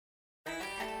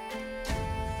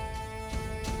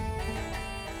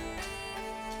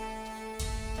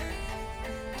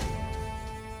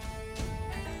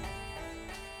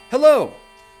Hello,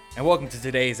 and welcome to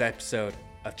today's episode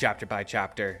of Chapter by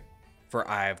Chapter for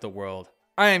Eye of the World.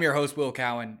 I am your host, Will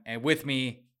Cowan, and with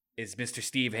me is Mr.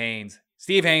 Steve Haynes.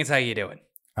 Steve Haynes, how you doing?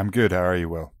 I'm good. How are you,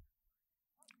 Will?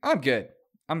 I'm good.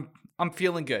 I'm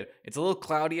feeling good. It's a little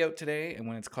cloudy out today, and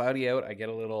when it's cloudy out, I get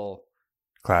a little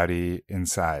Cloudy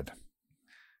inside.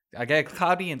 I get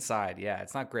cloudy inside. Yeah,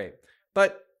 it's not great,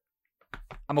 but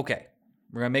I'm okay.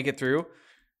 We're gonna make it through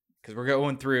because we're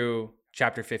going through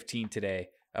Chapter 15 today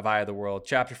of Eye of the World.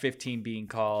 Chapter 15 being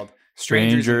called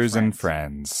Strangers and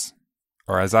Friends.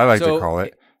 Or as I like to call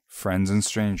it, Friends and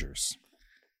Strangers.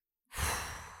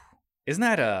 Isn't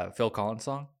that a Phil Collins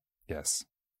song? Yes.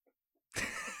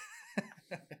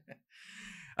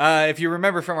 If you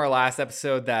remember from our last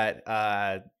episode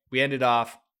that we ended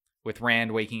off with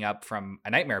Rand waking up from a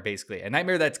nightmare, basically. A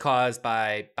nightmare that's caused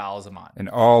by Ba'alzamon. An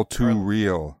all too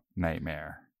real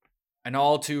nightmare. An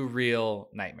all too real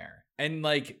nightmare. And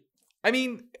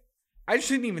I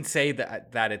shouldn't even say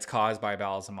that it's caused by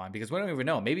Ba'alzamon because we don't even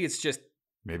know. Maybe it's just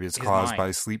caused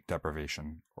by sleep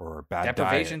deprivation or bad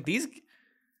diet. These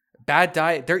bad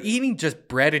diet. They're eating just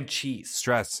bread and cheese.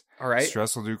 Stress. All right.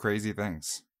 Stress will do crazy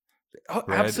things. Oh,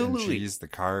 bread absolutely. And cheese, the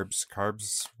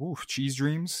carbs. Ooh, cheese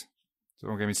dreams. So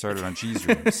don't get me started on cheese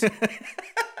dreams.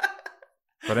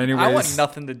 But anyways, I want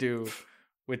nothing to do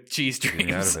with cheese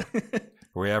dreams. Out of it.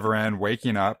 We have Rand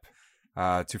waking up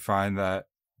to find that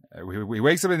he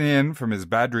wakes up in the inn from his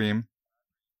bad dream,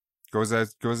 goes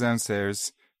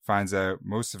downstairs, finds out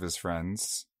most of his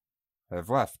friends have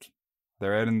left.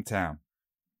 They're out in the town.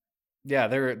 Yeah,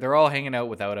 they're all hanging out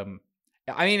without him.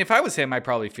 I mean, if I was him, I'd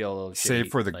probably feel a little shitty. Save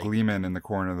for the Gleeman in the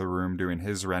corner of the room doing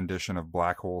his rendition of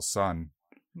Black Hole Sun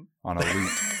on a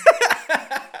lute.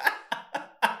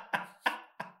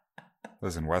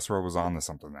 Listen, Westworld was on to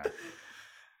something there.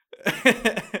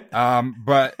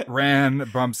 But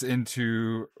Rand bumps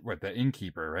into the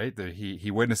innkeeper, right?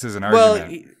 He witnesses an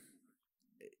argument.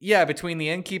 Well, between the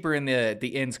innkeeper and the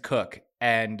inn's cook,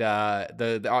 and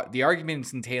the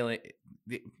argument's entailing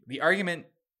the argument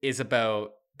is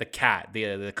about the cat,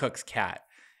 the cook's cat,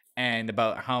 and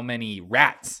about how many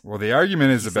rats. Well, the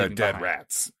argument is about dead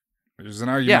rats, which is an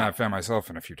argument I found myself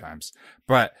in a few times.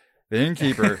 But the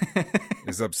innkeeper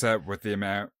is upset with the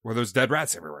amount. Well, there's dead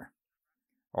rats everywhere.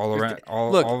 All around,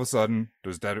 all of a sudden,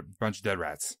 there's a bunch of dead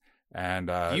rats, and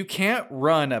you can't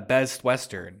run a Best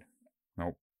Western.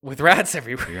 Nope. With rats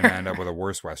everywhere, you're gonna end up with a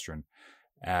worse Western,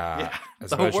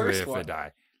 especially if they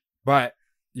die. But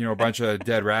a bunch of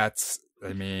dead rats.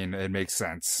 I mean, it makes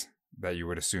sense that you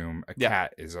would assume a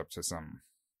cat is up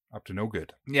to no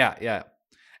good. Yeah.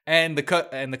 And the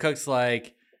cook's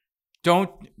like,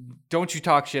 don't you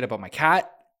talk shit about my cat?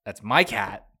 That's my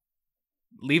cat.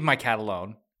 Leave my cat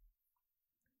alone.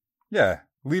 Yeah,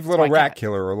 leave little rat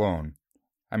killer alone.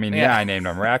 I mean, I named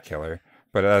him Rat Killer,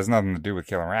 but it has nothing to do with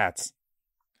killing rats.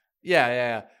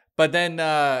 Yeah. But then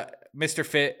Master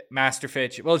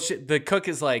Fitch, well, the cook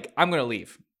is like, I'm gonna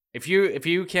leave. If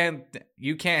you can't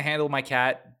handle my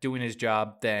cat doing his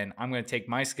job, then I'm gonna take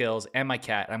my skills and my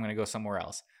cat, and I'm gonna go somewhere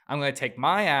else. I'm gonna take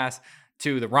my ass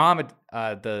to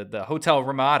the Hotel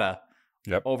Ramada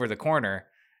over the corner,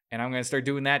 and I'm gonna start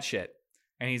doing that shit.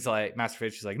 And he's like, Master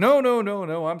Fitch is like, no,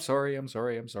 I'm sorry.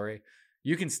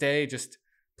 You can stay.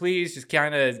 Please just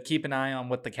kind of keep an eye on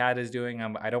what the cat is doing.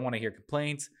 I don't want to hear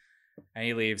complaints. And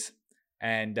he leaves.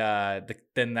 And then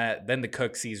the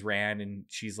cook sees Rand, and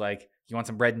she's like, you want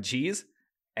some bread and cheese?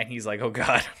 And he's like, oh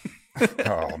God.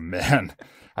 Oh man,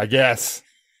 I guess.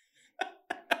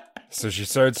 So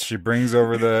she brings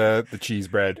over the cheese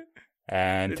bread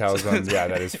and tells them,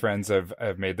 that his friends have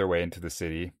made their way into the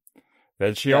city.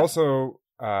 Then she also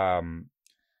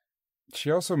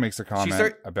makes a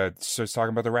comment starts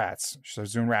talking about the rats. She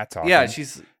starts doing rat talking. Yeah,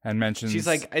 and mentions she's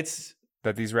like, it's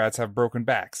that these rats have broken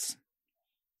backs.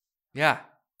 Yeah.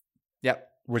 Yep.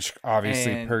 Which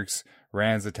obviously perks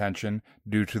Rand's attention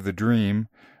due to the dream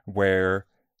where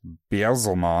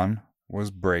Ba'alzamon was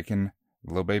breaking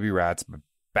little baby rats'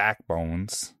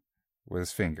 backbones with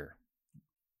his finger.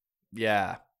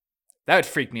 Yeah. That would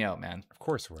freak me out, man. Of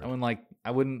course it would. I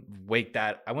wouldn't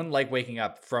like waking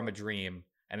up from a dream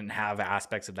and then have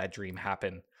aspects of that dream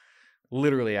happen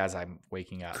literally as I'm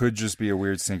waking up. Could just be a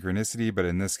weird synchronicity, but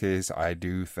in this case, I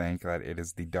do think that it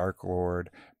is the Dark Lord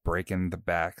breaking the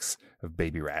backs of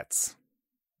baby rats.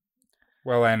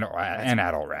 Well, and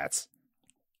adult rats.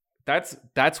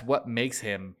 That's what makes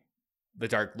him the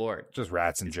Dark Lord. Just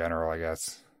rats in general, I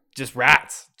guess. Just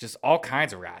rats. Just all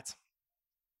kinds of rats.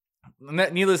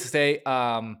 Needless to say,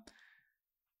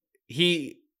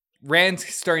 Rand's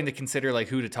starting to consider like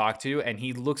who to talk to, and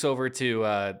he looks over to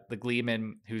the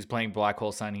Gleeman who's playing Black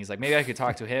Hole Sun. He's like, maybe I could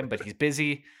talk to him, but he's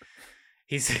busy.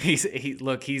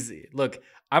 Look.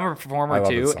 I'm a performer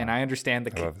too, and I understand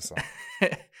I love this song.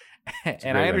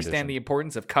 And I understand the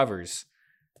importance of covers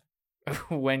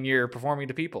when you're performing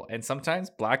to people. And sometimes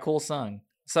Black Hole Sun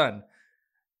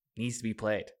needs to be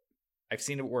played. I've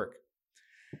seen it work.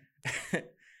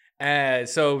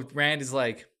 So Rand is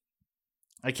like,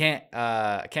 I can't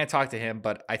talk to him,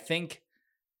 but I think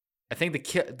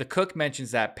the cook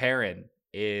mentions that Perrin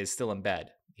is still in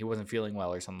bed. He wasn't feeling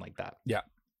well or something like that. Yeah.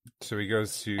 So he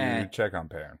goes to check on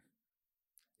Perrin.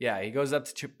 Yeah, he goes up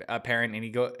to Perrin and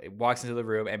he walks into the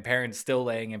room, and Perrin's still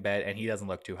laying in bed, and he doesn't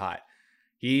look too hot.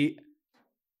 He's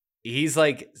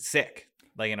like sick,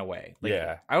 like in a way. Like,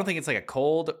 yeah. I don't think it's like a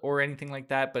cold or anything like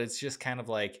that, but it's just kind of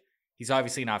like he's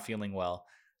obviously not feeling well.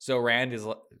 So Rand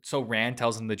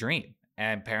tells him the dream,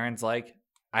 and Perrin's like,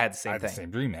 I had the same thing. The same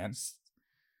dream, man.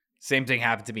 Same thing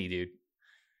happened to me, dude.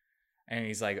 And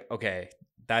he's like, okay,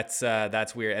 that's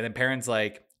weird. And then Perrin's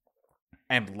like,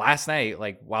 and last night,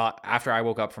 like after I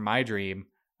woke up from my dream,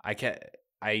 I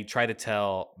tried to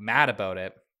tell Matt about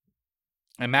it,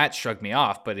 and Matt shrugged me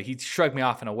off, but he shrugged me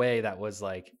off in a way that was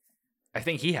like, I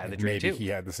think he had the dream too. Maybe he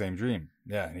had the same dream.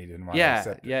 Yeah, and he didn't want to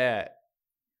accept it.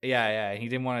 Yeah. He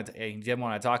didn't want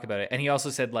to talk about it, and he also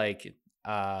said like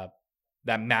that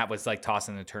Matt was like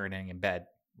tossing and turning in bed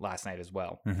last night as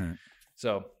well. Mm-hmm.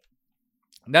 So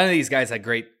none of these guys had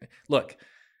great look.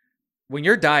 When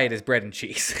your diet is bread and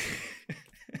cheese.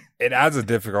 It adds a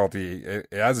difficulty. It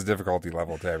adds a difficulty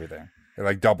level to everything. It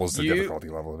like doubles the difficulty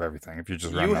level of everything if you're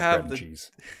just running up bread and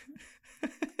cheese.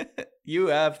 You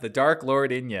have the Dark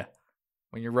Lord in you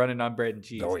when you're running on bread and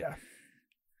cheese. Oh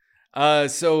yeah.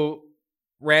 So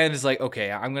Rand is like,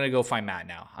 okay, I'm gonna go find Matt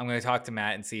now. I'm gonna talk to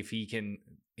Matt and see if he can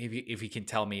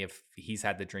tell me if he's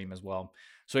had the dream as well.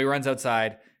 So he runs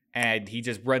outside and he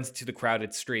just runs to the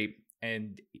crowded street,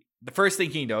 and the first thing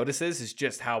he notices is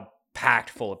just how packed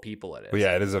full of people it is. Well,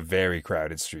 yeah, it is a very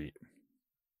crowded street.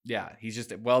 Yeah,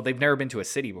 they've never been to a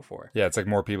city before. Yeah, it's like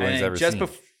more people than he's ever seen.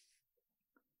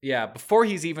 Before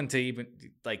he's even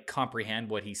like comprehend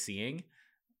what he's seeing,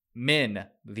 Min,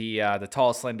 the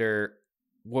tall, slender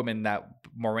woman that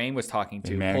Moiraine was talking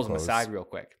to, pulls him aside real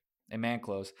quick. In man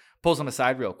clothes, pulls him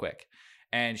aside real quick,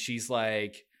 and she's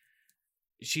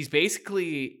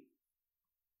basically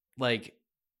like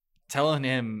telling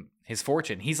him his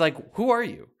fortune. He's like, "Who are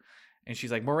you?" And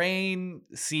she's like, Moiraine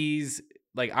sees,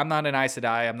 like, I'm not an Aes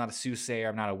Sedai, I'm not a soothsayer,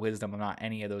 I'm not a wisdom, I'm not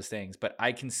any of those things, but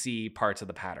I can see parts of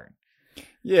the pattern.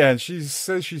 Yeah, and she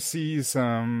says she sees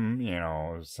some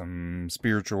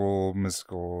spiritual,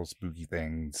 mystical, spooky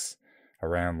things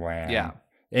around land. Yeah.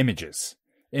 Images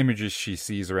she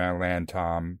sees around land,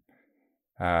 Tom,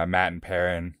 Matt and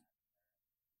Perrin.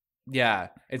 Yeah,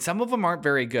 and some of them aren't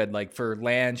very good. Like, for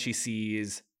land, she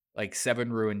sees, like,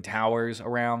 7 ruined towers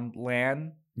around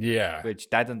land. Yeah, which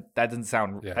that doesn't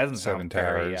sound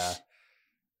very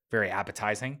very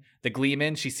appetizing. The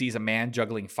Gleeman, she sees a man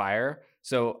juggling fire.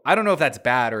 So I don't know if that's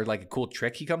bad or like a cool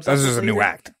trick he comes up with. This is a new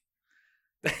act.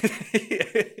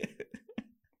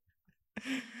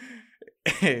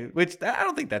 Which I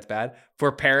don't think that's bad.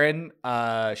 For Perrin,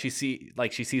 she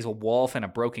sees a wolf and a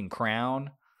broken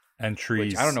crown and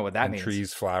trees. I don't know what that means.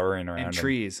 Trees flowering around and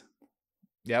trees.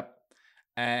 Yep.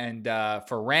 And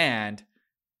for Rand,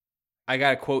 I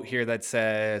got a quote here that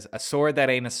says, "A sword that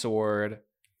ain't a sword,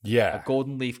 yeah, a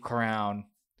golden leaf crown,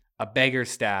 a beggar's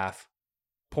staff,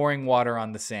 pouring water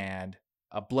on the sand,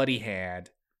 a bloody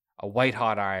hand, a white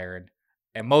hot iron,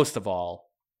 and most of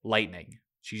all, lightning."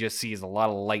 She just sees a lot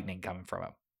of lightning coming from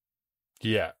him.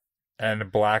 Yeah, and a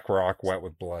black rock wet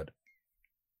with blood.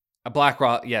 A black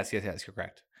rock, yes, you're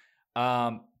correct.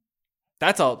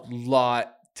 That's a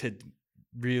lot to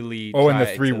really. Oh, and the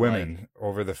 3 women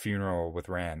over the funeral with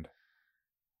Rand.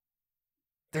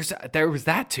 There was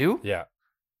that too? Yeah.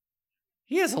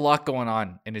 He has a lot going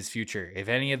on in his future. If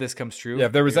any of this comes true. Yeah,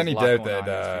 if there was any doubt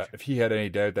that, if he had any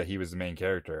doubt that he was the main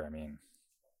character, I mean.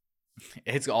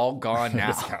 It's all gone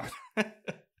now.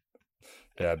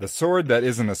 Yeah, the sword that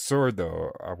isn't a sword,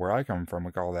 though, where I come from,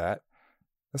 we call that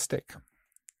a stick.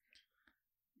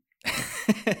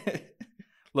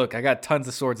 Look, I got tons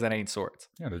of swords that ain't swords.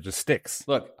 Yeah, they're just sticks.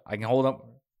 Look, I can hold up.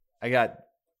 I got a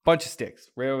bunch of sticks.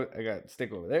 I got a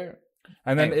stick over there.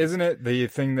 And then isn't it the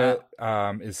thing that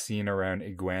is seen around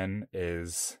Egwene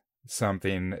is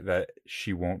something that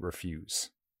she won't refuse?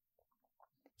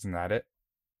 Isn't that it?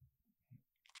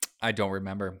 I don't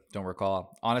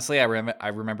recall. Honestly, I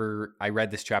remember I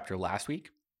read this chapter last week.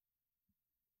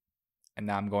 And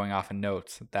now I'm going off in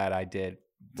notes that I did.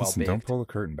 Listen, don't pull the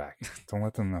curtain back. Don't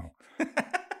let them know.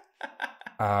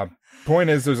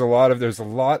 Point is, there's a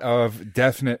lot of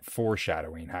definite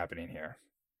foreshadowing happening here.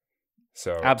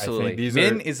 So absolutely, I think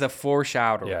Min is a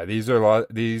foreshadow. Yeah, these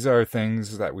are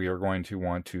things that we are going to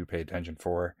want to pay attention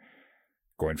for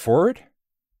going forward,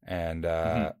 and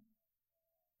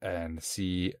and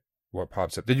see what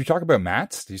pops up. Did you talk about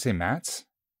mats? Did you say mats?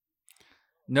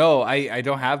 No, I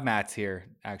don't have mats here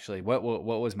actually. What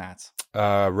was mats?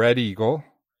 Red eagle,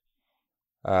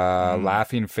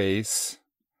 laughing face,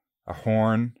 a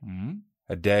horn,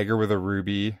 a dagger with a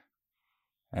ruby,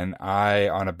 an eye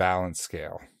on a balance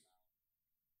scale.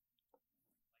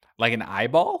 Like an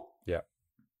eyeball? Yeah.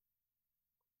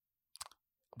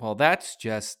 Well, that's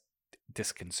just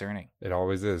disconcerting. It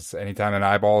always is. Anytime an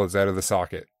eyeball is out of the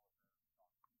socket.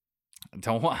 I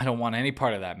don't want any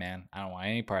part of that, man. I don't want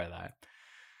any part of that.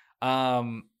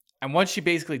 And once she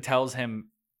basically tells him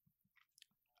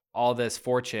all this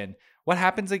fortune, what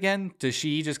happens again? Does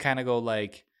she just kind of go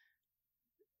like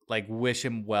wish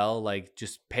him well, like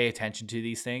just pay attention to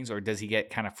these things, or does he get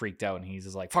kind of freaked out and he's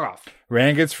just like, fuck off?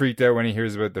 Rand gets freaked out when he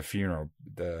hears about the funeral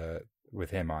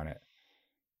with him on it.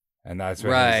 And that's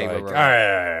when he's like, all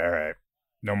right,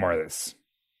 no more of this.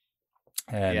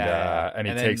 And and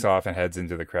he takes off and heads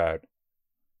into the crowd.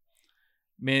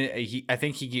 Min, I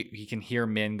think he can hear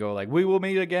Min go like, "We will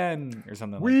meet again," or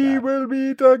something like that. We will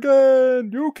meet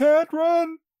again. You can't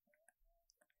run.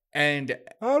 And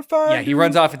I'll find you. He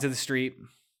runs off into the street.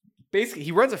 Basically,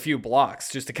 he runs a few blocks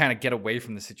just to kind of get away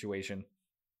from the situation.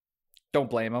 Don't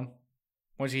blame him.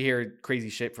 Once you hear crazy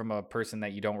shit from a person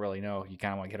that you don't really know, you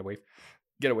kind of want to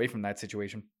get away from that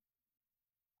situation.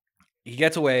 He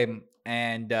gets away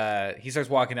and he starts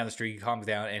walking down the street. He calms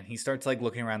down and he starts like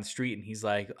looking around the street and he's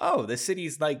like, oh, this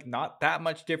city's like not that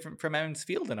much different from Emmons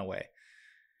Field in a way.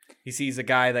 He sees a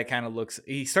guy that kind of looks,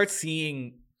 he starts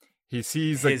seeing. He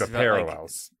sees like the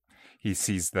parallels. He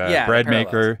sees the bread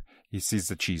maker. He sees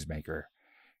the cheese maker.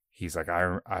 He's like,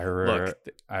 I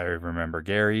remember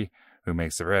Gary who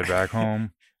makes the bread back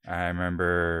home. I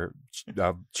remember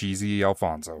cheesy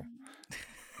Alfonso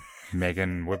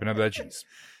whipping up that cheese.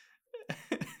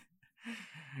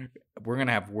 We're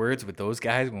gonna have words with those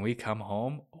guys when we come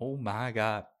home. Oh my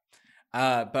god!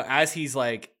 But as he's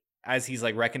like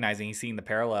recognizing, he's seeing the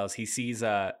parallels. He sees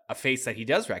a face that he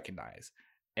does recognize,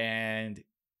 and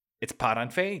it's Padan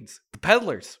Fanes, the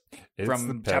peddlers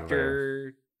from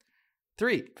chapter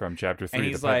 3. From chapter 3, and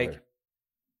he's like,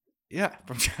 yeah,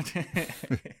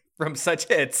 from such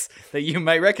hits that you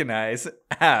might recognize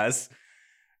as,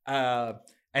 and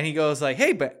he goes like,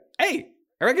 hey, I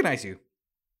recognize you.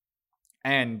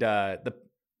 And the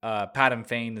Padan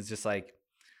Fane is just like,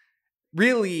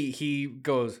 really? He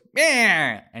goes,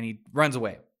 yeah, and he runs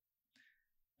away.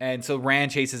 And so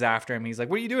Rand chases after him. He's like,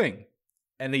 what are you doing?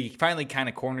 And he finally kind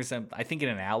of corners him, I think in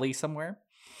an alley somewhere.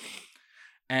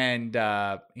 And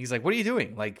he's like, what are you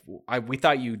doing? Like, we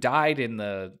thought you died in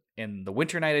the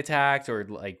Winter Night attack, or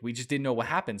like, we just didn't know what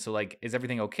happened. So like, is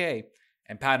everything okay?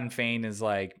 And Padan Fane is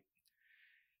like,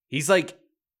 he's like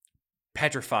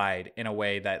petrified in a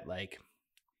way that like,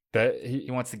 that he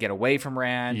wants to get away from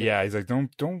Rand. Yeah, he's like,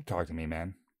 don't talk to me,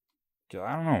 man.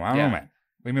 I don't know, man.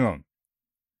 Leave me alone.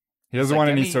 He doesn't want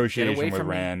any association with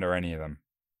Rand or any of them.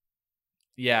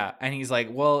 Yeah, and he's like,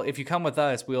 well, if you come with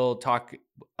us, we'll talk.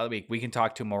 We can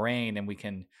talk to Moraine, and we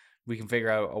can figure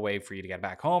out a way for you to get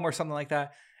back home or something like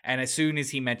that. And as soon as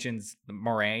he mentions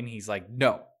Moraine, he's like,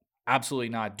 no, absolutely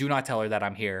not. Do not tell her that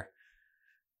I'm here.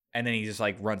 And then he just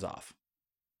like runs off.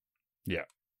 Yeah.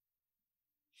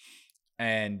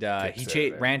 And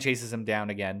Rand chases him down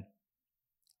again.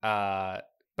 But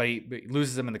he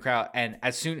loses him in the crowd. And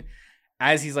as soon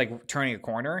as he's like turning a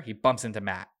corner, he bumps into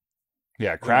Mat.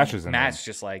 Yeah, crashes into him. Matt's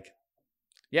just like,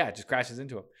 just crashes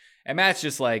into him. And Matt's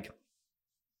just like,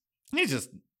 he's just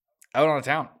out on the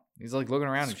town. He's like looking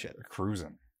around and shit.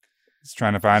 Cruising. He's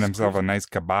trying to find himself a nice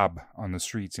kebab on the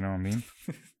streets, you know what I mean?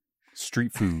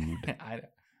 Street food.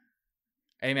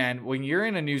 Hey man, when you're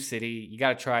in a new city, you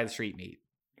gotta try the street meat.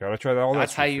 Gotta try all that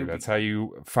street food. That's how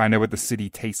you find out what the city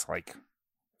tastes like.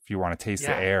 If you want to taste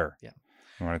the air. Yeah.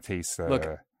 You want to taste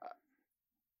the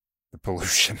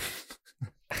pollution.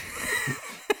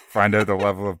 Find out the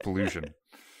level of pollution.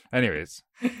 Anyways,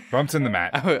 bumps in the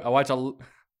mat. I watch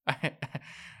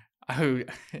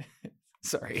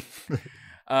sorry.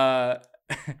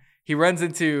 He runs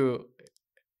into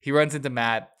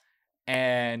Mat,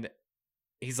 and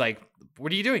he's like,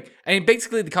 "What are you doing?" And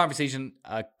basically, the conversation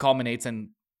culminates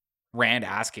in Rand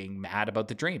asking Mat about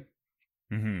the dream.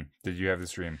 Mm-hmm. Did you have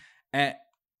this dream? And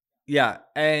yeah,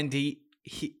 and he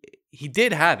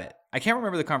did have it. I can't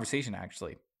remember the conversation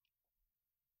actually.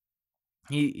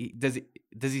 Does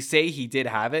he say he did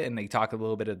have it, and they talk a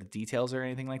little bit of the details or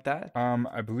anything like that?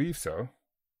 I believe so.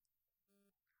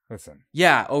 Listen.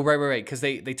 Yeah. Oh, right. Because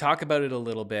they talk about it a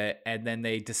little bit, and then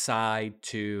they decide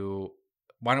to,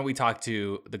 why don't we talk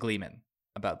to the Gleeman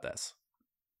about this?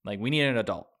 Like, we need an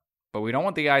adult, but we don't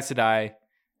want the guys to die.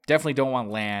 Definitely don't want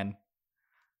Lan.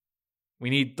 We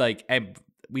need, like,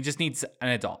 we just need an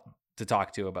adult to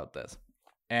talk to about this.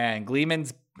 And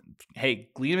Gleeman's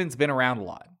been around a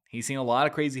lot. He's seen a lot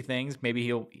of crazy things. Maybe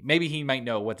he might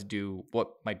know what to do, what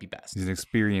might be best. He's an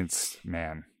experienced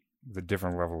man with a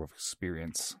different level of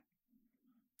experience.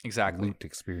 Exactly. Loot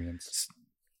experience.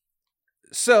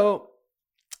 So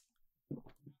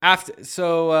as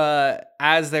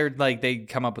they're like, they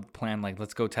come up with a plan, like,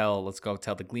 let's go tell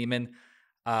the Gleeman.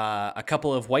 A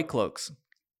couple of white cloaks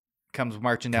comes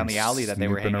marching down the alley that they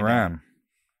were hanging around.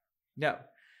 Yeah.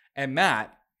 And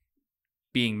Matt,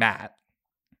 being Matt,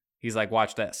 he's like,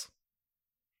 watch this.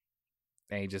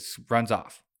 And he just runs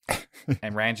off.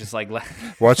 And Rand just like,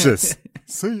 watch this.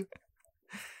 See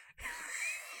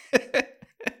ya.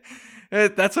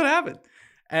 That's what happened.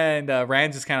 And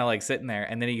Rand's just kind of like sitting there.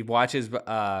 And then he watches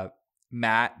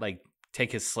Matt like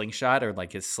take his slingshot or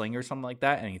like his sling or something like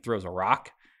that. And he throws a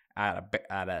rock at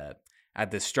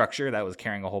this structure that was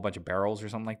carrying a whole bunch of barrels or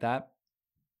something like that.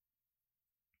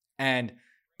 And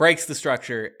breaks the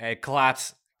structure. It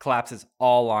collapses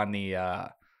all on the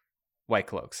white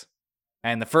cloaks.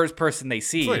 And the first person they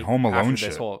see, it's like Home Alone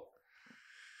shit.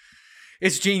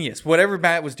 It's genius. Whatever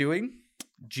Matt was doing,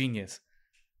 genius.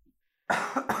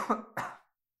 I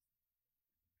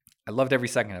loved every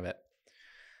second of it.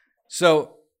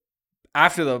 So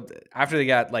after they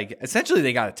got, like, essentially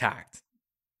they got attacked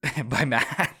by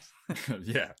Matt.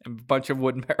 Yeah. And a bunch of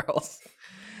wooden barrels.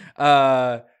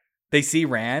 They see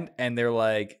Rand and they're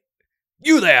like,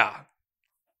 "You there!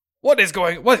 What is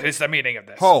the meaning of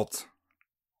this?" Halt.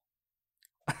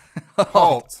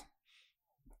 Halt.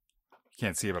 You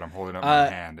can't see it, but I'm holding up my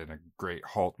hand in a great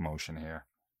halt motion here.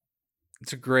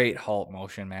 It's a great halt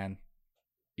motion, man.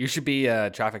 You should be a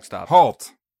traffic stop.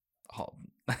 Halt.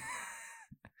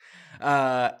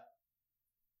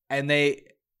 And the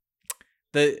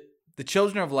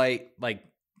Children of Light, like,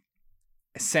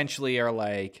 essentially are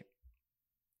like,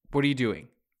 "What are you doing?"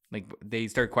 Like, they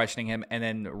start questioning him, and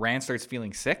then Rand starts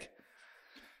feeling sick.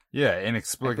 Yeah,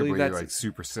 inexplicably, like,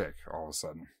 super sick all of a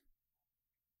sudden.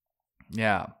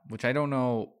 Yeah, which I don't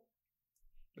know.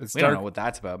 We don't know what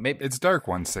that's about. Maybe it's Dark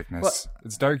One sickness. Well,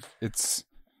 it's dark. It's,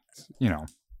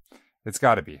 it's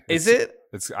got to be. Is it?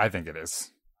 I think it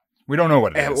is. We don't know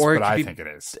what it is, but I think it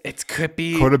is. It could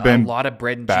be. Could have been a lot of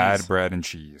bread and bad cheese. bread and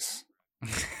cheese.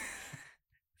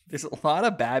 There's a lot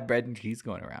of bad bread and cheese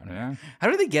going around. Yeah. How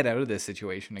do they get out of this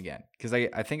situation again? Because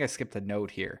I think I skipped a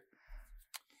note here.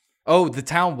 Oh, the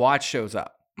town watch shows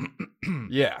up.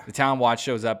 Yeah. The town watch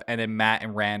shows up, and then Matt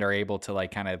and Rand are able to,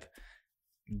 like, kind of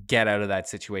get out of that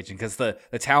situation. Because the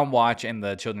town watch and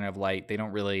the Children of Light, they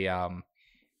don't really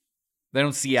they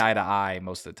don't see eye to eye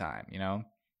most of the time,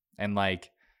 And, like,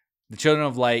 the Children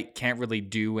of Light can't really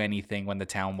do anything when the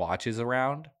town watch is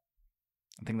around.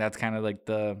 I think that's kind of like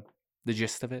the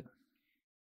gist of it.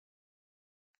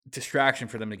 Distraction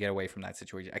for them to get away from that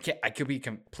situation. I could be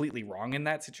completely wrong in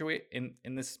that situation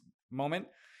in this moment.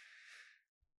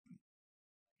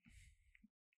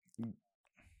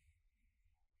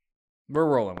 We're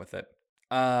rolling with it.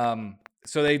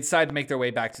 So they decide to make their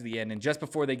way back to the inn, and just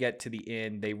before they get to the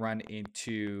inn, they run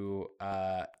into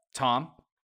Tom,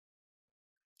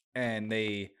 and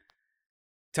they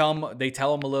tell him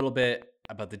a little bit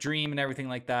about the dream and everything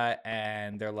like that,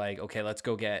 and they're like, "Okay, let's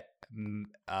go get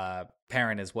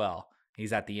Perrin as well.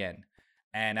 He's at the inn."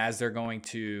 And as they're going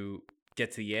to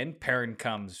get to the inn, Perrin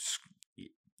comes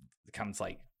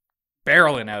like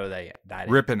barreling out of that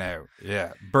ripping out.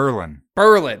 Yeah, Berlin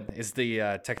is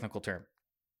the technical term.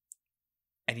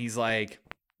 And he's like,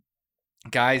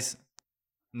 "Guys,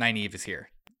 Nynaeve is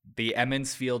here. The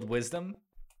Emond's Field Wisdom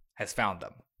has found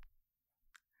them."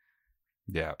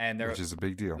 Yeah, which is a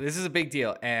big deal. This is a big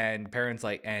deal. And Perrin's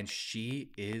like, and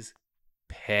she is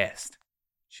pissed.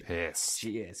 She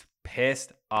is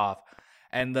pissed off.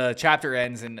 And the chapter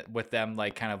ends with them,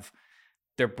 like, kind of,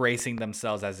 they're bracing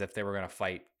themselves as if they were going to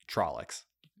fight Trollocs.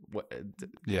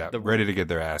 Ready to get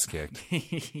their ass kicked.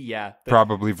 Yeah.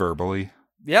 Probably verbally.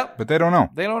 Yep. But they don't know.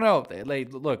 They don't know.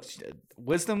 Look,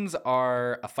 wisdoms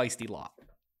are a feisty lot.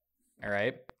 All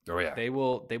right? Oh, yeah. They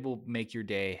will make your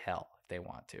day hell if they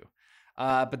want to.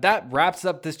 But that wraps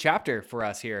up this chapter for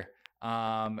us here.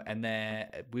 And then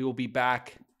we will be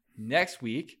back next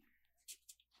week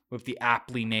with the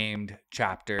aptly named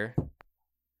chapter,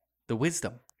 The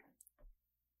Wisdom.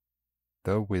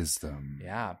 The Wisdom.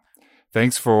 Yeah.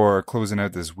 Thanks for closing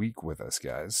out this week with us,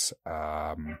 guys.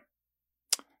 Well,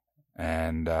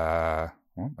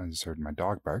 Well, I just heard my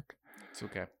dog bark. It's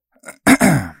okay.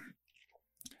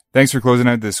 Thanks for closing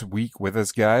out this week with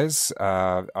us, guys.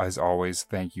 As always,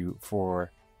 thank you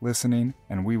for listening,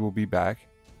 and we will be back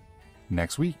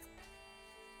next week.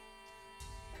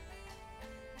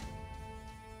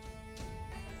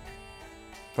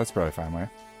 That's probably fine, right?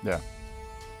 Yeah.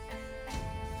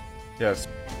 Yes.